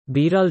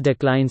BRL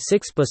declined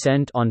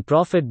 6% on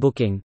profit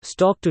booking.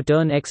 Stock to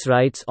turn X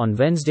rights on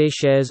Wednesday.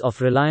 Shares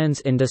of Reliance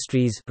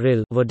Industries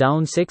 (RIL) were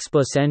down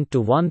 6%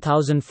 to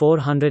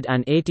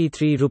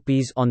 1,483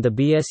 rupees on the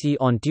BSE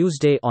on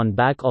Tuesday on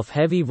back of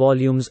heavy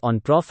volumes on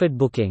profit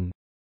booking.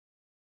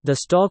 The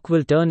stock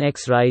will turn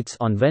X rights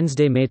on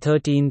Wednesday, May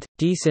 13.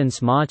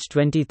 Since March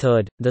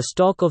 23, the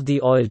stock of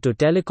the oil to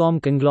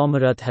telecom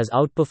conglomerate has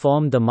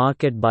outperformed the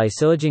market by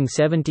surging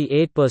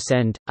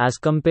 78%, as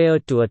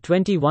compared to a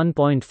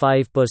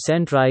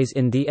 21.5% rise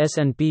in the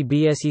S&P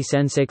BSE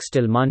Sensex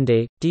till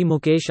Monday.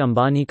 Mukesh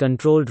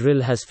Ambani-controlled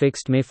RIL has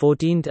fixed May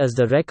 14 as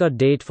the record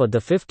date for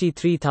the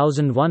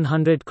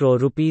 53,100 crore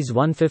rupees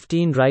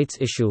 115 rights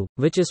issue,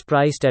 which is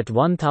priced at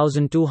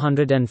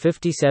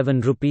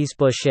 1,257 rupees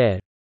per share.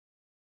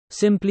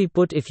 Simply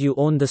put, if you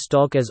own the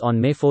stock as on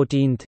May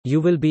 14,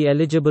 you will be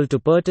eligible to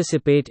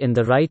participate in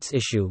the rights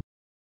issue.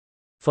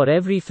 For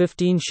every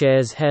 15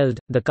 shares held,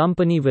 the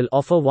company will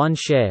offer 1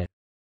 share.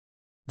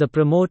 The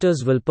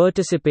promoters will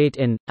participate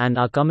in, and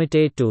are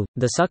committed to,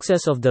 the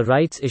success of the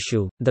rights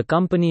issue, the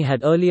company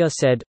had earlier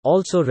said.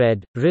 Also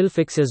read, RIL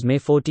fixes May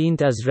 14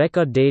 as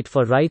record date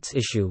for rights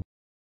issue.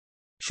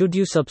 Should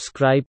you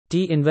subscribe,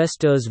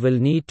 investors will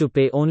need to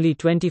pay only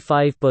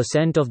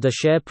 25% of the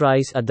share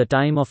price at the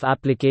time of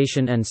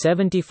application and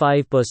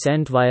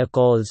 75% via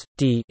calls.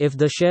 If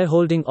the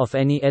shareholding of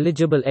any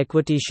eligible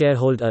equity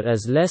shareholder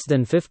is less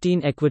than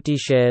 15 equity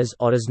shares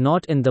or is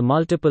not in the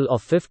multiple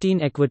of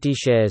 15 equity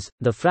shares,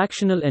 the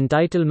fractional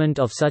entitlement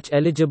of such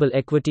eligible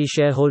equity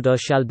shareholder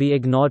shall be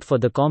ignored for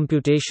the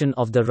computation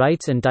of the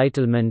rights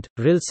entitlement,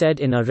 RIL said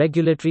in a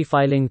regulatory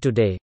filing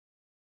today.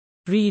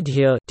 Read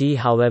here.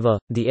 However,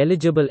 the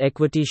eligible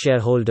equity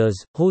shareholders,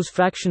 whose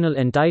fractional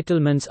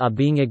entitlements are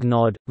being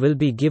ignored, will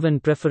be given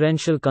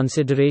preferential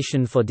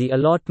consideration for the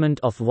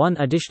allotment of 1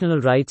 additional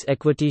rights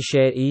equity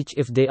share each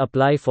if they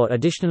apply for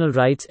additional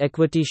rights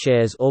equity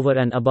shares over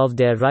and above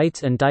their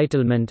rights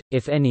entitlement,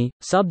 if any,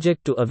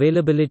 subject to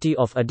availability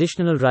of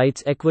additional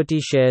rights equity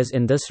shares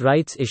in this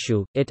rights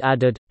issue. It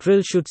added,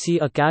 RIL should see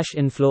a cash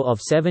inflow of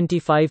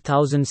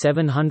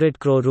 75,700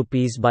 crore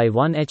rupees by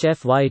 1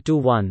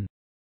 HFY21.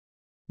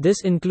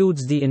 This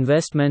includes the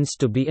investments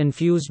to be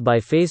infused by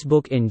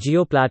Facebook in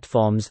Jio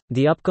platforms,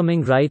 the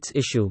upcoming rights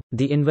issue,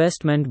 the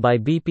investment by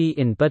BP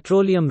in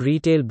petroleum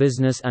retail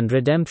business and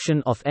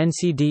redemption of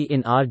NCD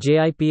in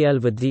RJIPL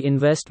with the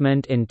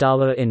investment in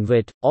Tower in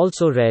WIT.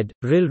 Also read,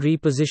 RIL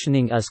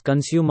repositioning as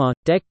consumer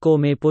tech co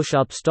may push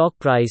up stock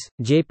price.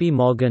 JP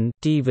Morgan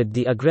with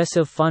the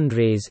aggressive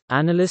fundraise,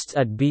 analysts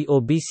at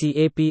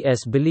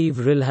BOBCAPS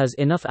believe RIL has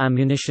enough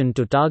ammunition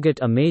to target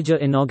a major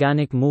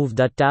inorganic move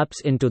that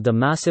taps into the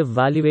massive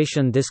valuation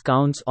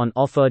discounts on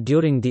offer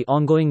during the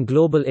ongoing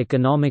global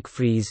economic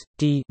freeze.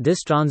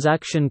 This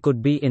transaction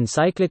could be in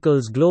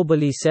cyclicals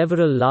globally.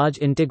 Several large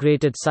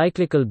integrated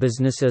cyclical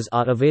businesses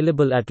are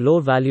available at low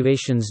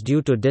valuations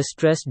due to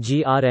distressed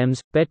GRMs,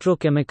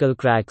 petrochemical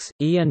cracks,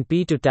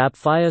 E&P to tap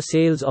fire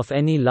sales of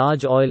any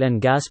large oil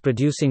and gas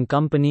producing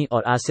company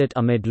or asset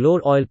amid low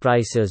oil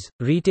prices.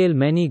 Retail.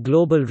 Many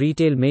global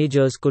retail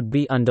majors could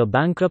be under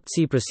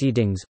bankruptcy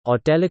proceedings, or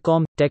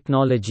telecom,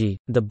 technology,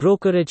 the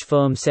brokerage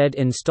firm said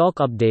in stock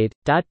update.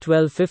 At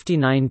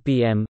 12:59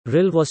 p.m.,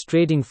 RIL was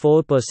trading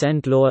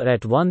 4% lower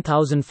at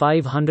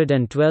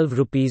 1,512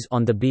 rupees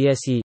on the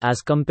BSE,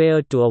 as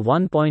compared to a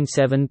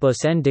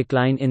 1.7%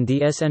 decline in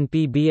the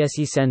S&P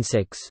BSE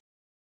Sensex.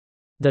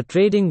 The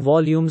trading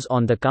volumes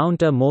on the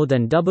counter more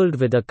than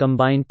doubled with a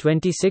combined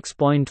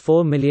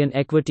 26.4 million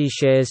equity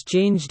shares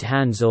changed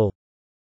hands.